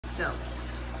Show.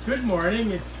 Good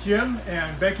morning, it's Jim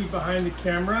and Becky behind the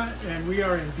camera, and we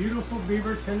are in beautiful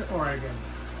Beaverton, Oregon.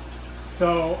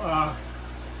 So,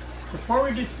 before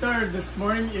we get started this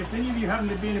morning, if any of you happen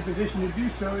to be in a position to do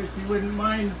so, if you wouldn't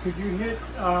mind, could you hit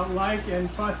like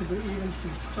and possibly even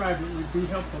subscribe? It would be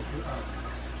helpful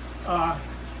to us.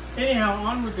 Anyhow,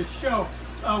 on with the show.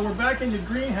 We're back in the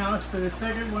greenhouse for the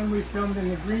second one we filmed in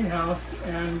the greenhouse,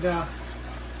 and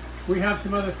we have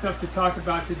some other stuff to talk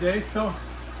about today. So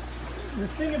the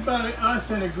thing about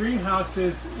us in a greenhouse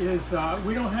is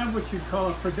we don't have what you'd call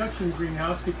a production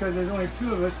greenhouse because there's only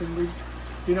two of us, and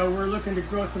we're looking to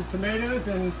grow some tomatoes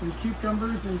and some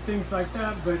cucumbers and things like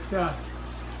that.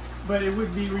 But it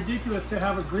would be ridiculous to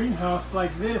have a greenhouse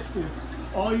like this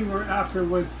if all you were after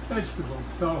was vegetables.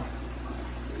 So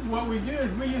what we do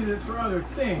is we use it for other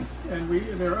things, and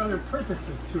there are other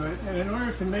purposes to it. And in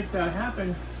order to make that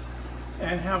happen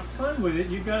and have fun with it,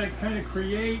 you've got to kind of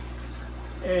create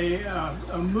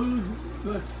a mood,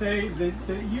 let's say,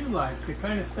 that you like, the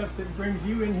kind of stuff that brings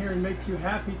you in here and makes you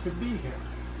happy to be here.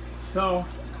 So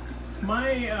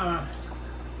my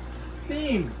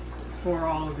theme for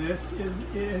all of this is,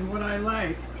 and what I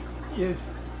like, is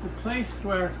the place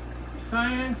where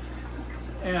science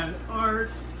and art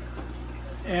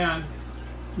and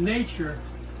nature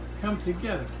come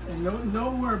together. And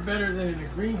nowhere better than in a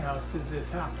greenhouse does this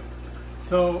happen.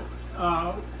 So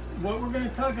what we're going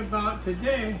to talk about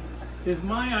today is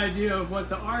my idea of what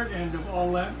the art end of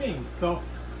all that means. So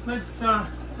let's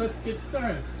get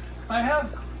started. I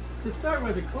have to start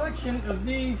with a collection of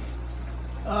these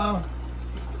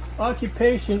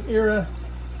occupation era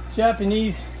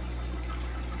Japanese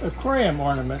aquarium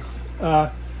ornaments.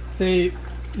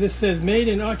 This says made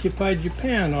in occupied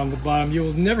Japan on the bottom. You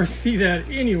will never see that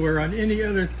anywhere on any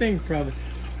other thing probably.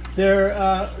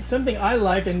 They're something I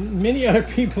like and many other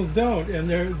people don't, and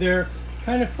they're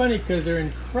kind of funny because they're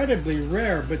incredibly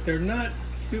rare, but they're not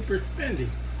super spendy.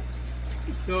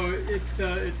 So it's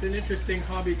an interesting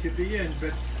hobby to be in,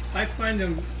 but I find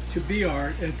them to be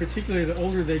art, and particularly the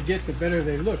older they get, the better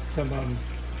they look, some of them.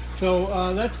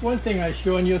 So that's one thing I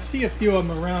show, and you'll see a few of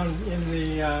them around in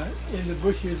the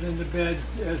bushes and the beds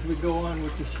as we go on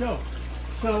with the show.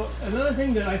 So another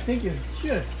thing that I think is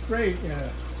just great in a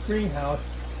greenhouse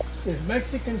is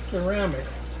Mexican ceramic.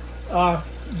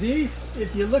 These,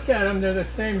 if you look at them, they're the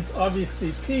same,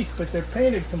 obviously, piece, but they're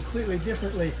painted completely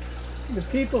differently. The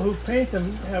people who paint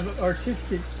them have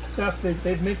artistic stuff.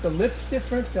 They make the lips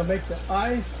different, they'll make the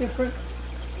eyes different,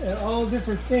 and all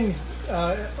different things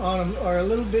on them are a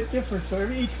little bit different. So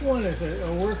each one is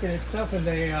a work in itself, and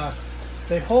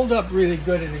they hold up really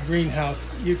good in a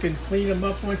greenhouse. You can clean them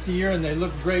up once a year and they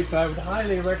look great, so I would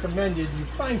highly recommend you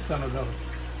find some of those.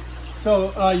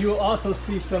 So you'll also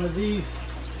see some of these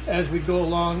as we go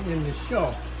along in the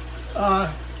show.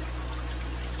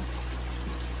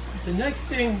 The next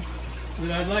thing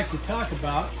that I'd like to talk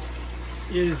about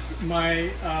is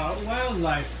my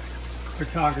wildlife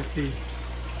photography.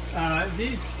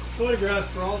 These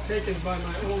photographs were all taken by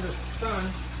my oldest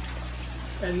son,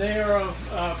 and they are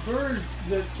of birds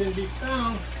that can be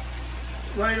found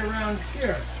right around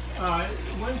here.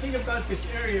 One thing about this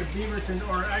area of Beaverton,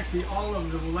 or actually all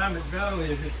of the Willamette Valley,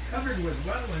 is it's covered with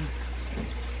wetlands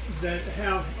that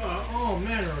have all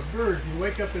manner of birds. You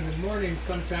wake up in the morning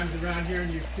sometimes around here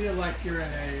and you feel like you're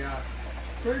in a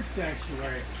bird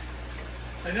sanctuary.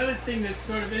 Another thing that's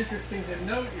sort of interesting to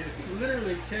note is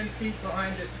literally 10 feet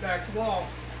behind this back wall,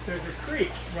 there's a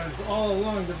creek runs all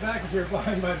along the back of here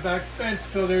behind my back fence.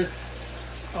 So there's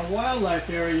a wildlife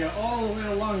area all the way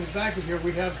along the back of here.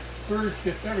 We have birds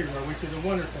just everywhere, which is a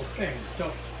wonderful thing.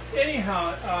 So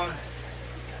anyhow,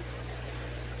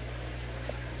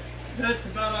 that's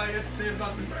about all I have to say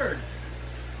about the birds.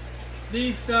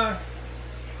 These duck,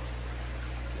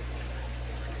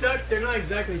 they're not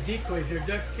exactly decoys, they're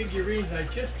duck figurines. I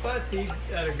just bought these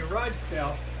at a garage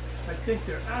sale. I think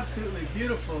they're absolutely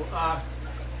beautiful.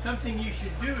 Something you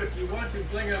should do if you want to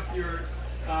bling up your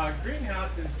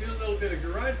greenhouse and do a little bit of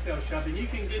garage sale shopping. You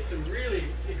can get some really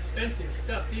expensive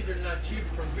stuff. These are not cheap,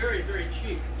 from very, very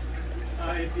cheap,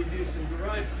 if you do some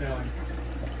garage selling.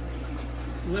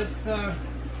 Let's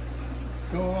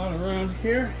go on around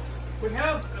here. We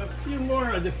have a few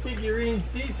more of the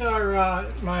figurines. These are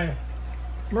my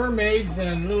mermaids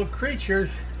and little creatures,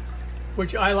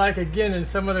 which I like again and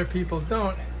some other people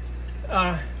don't.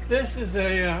 This is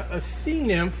a sea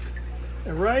nymph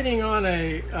riding on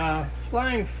a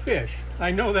flying fish.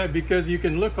 I know that because you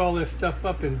can look all this stuff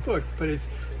up in books, but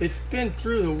it's been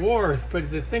through the wars, but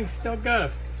the thing's still got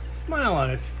a smile on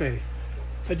its face.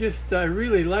 I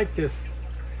really like this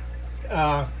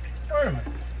ornament.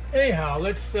 Anyhow,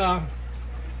 let's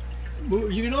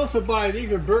You can also buy,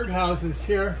 these are bird houses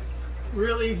here,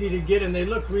 real easy to get, and they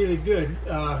look really good,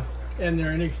 and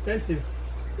they're inexpensive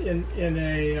in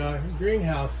a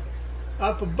greenhouse.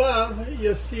 Up above,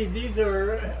 you'll see these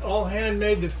are all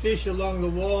handmade. The fish along the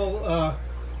wall,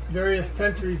 various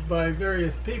countries by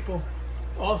various people,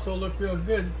 also look real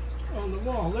good on the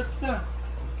wall. Let's we'll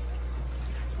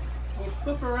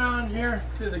flip around here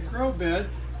to the grow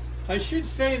beds. I should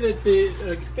say that the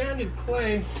expanded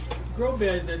clay grow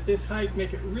beds at this height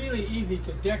make it really easy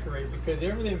to decorate because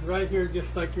everything's right here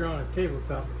just like you're on a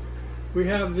tabletop. We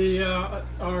have the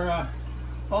our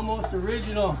almost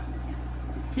original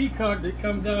peacock that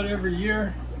comes out every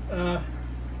year.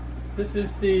 This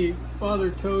is the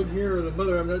father toad here, or the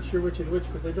mother, I'm not sure which is which,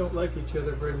 but they don't like each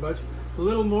other very much. A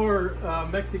little more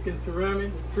Mexican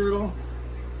ceramic turtle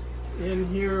in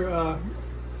here,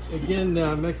 again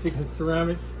Mexican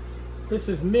ceramics. This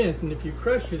is mint, and if you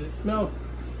crush it, it smells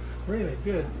really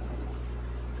good.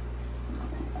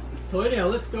 So anyhow,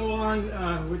 let's go on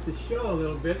with the show a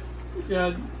little bit.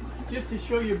 Just to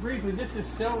show you briefly, this is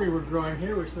celery we're growing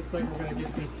here, which looks like we're going to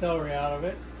get some celery out of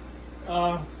it.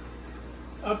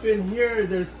 Up in here,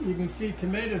 you can see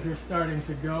tomatoes are starting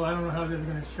to go. I don't know how this is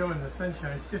going to show in the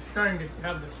sunshine. It's just starting to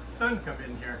have the sun come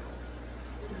in here.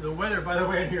 The weather, by the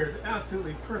way, in here is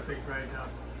absolutely perfect right now.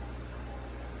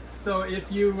 So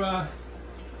if you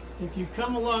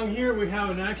come along here, we have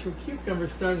an actual cucumber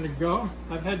starting to go.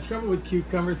 I've had trouble with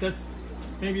cucumbers. That's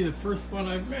maybe the first one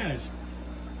I've managed.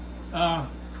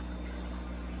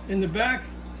 In the back,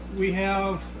 we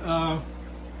have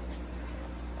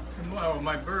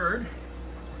my bird.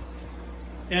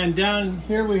 And down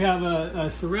here we have a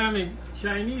ceramic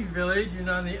Chinese village, and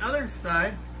on the other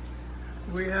side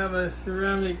we have a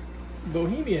ceramic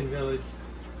Bohemian village.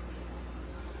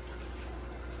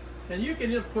 And you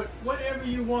can just put whatever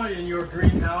you want in your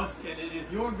greenhouse, and it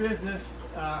is your business,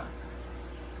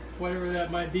 whatever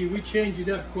that might be. We change it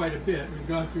up quite a bit. We've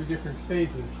gone through different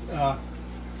phases.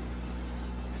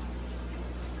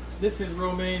 This is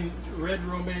red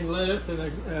romaine lettuce,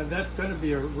 and that's going to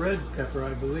be a red pepper,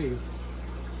 I believe.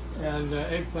 And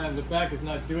eggplant in the back is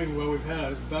not doing well. We've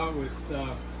had a bout with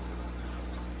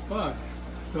bugs.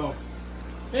 So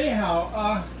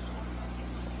anyhow,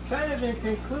 kind of in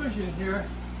conclusion here,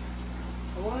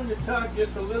 I wanted to talk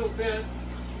just a little bit.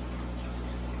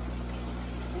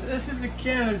 This is a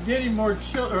can of Denny Moore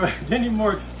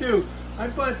stew. I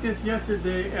bought this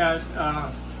yesterday at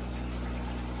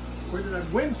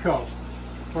Winco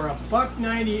for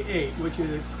 $1.98, which is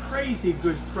a crazy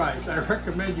good price. I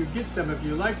recommend you get some if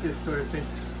you like this sort of thing.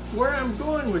 Where I'm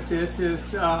going with this is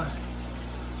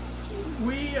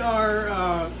we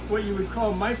are what you would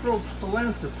call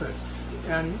micro-philanthropists,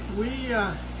 and we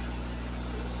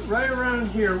right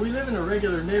around here, we live in a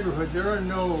regular neighborhood. There are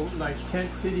no like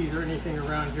tent cities or anything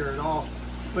around here at all,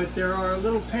 but there are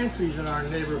little pantries in our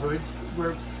neighborhoods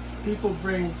where people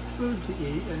bring food to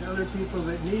eat, and other people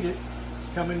that need it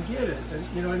come and get it. And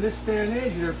you know, in this day and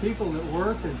age, there are people that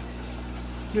work and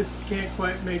just can't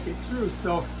quite make it through.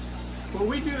 So what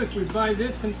we do is we buy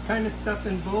this and kind of stuff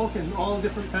in bulk and all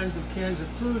different kinds of cans of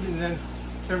food, and then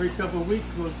every couple of weeks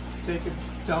we'll take a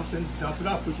dump and dump it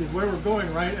off, which is where we're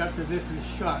going right after this is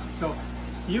shot. So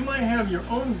you might have your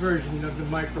own version of the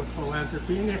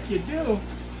micro-philanthropy, and if you do,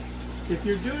 if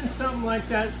you're doing something like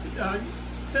that,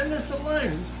 send us a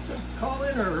line, call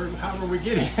in, or however we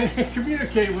get in,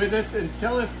 communicate with us and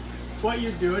tell us what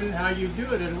you're doing and how you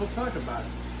do it, and we'll talk about it.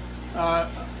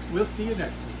 We'll see you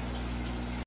next time.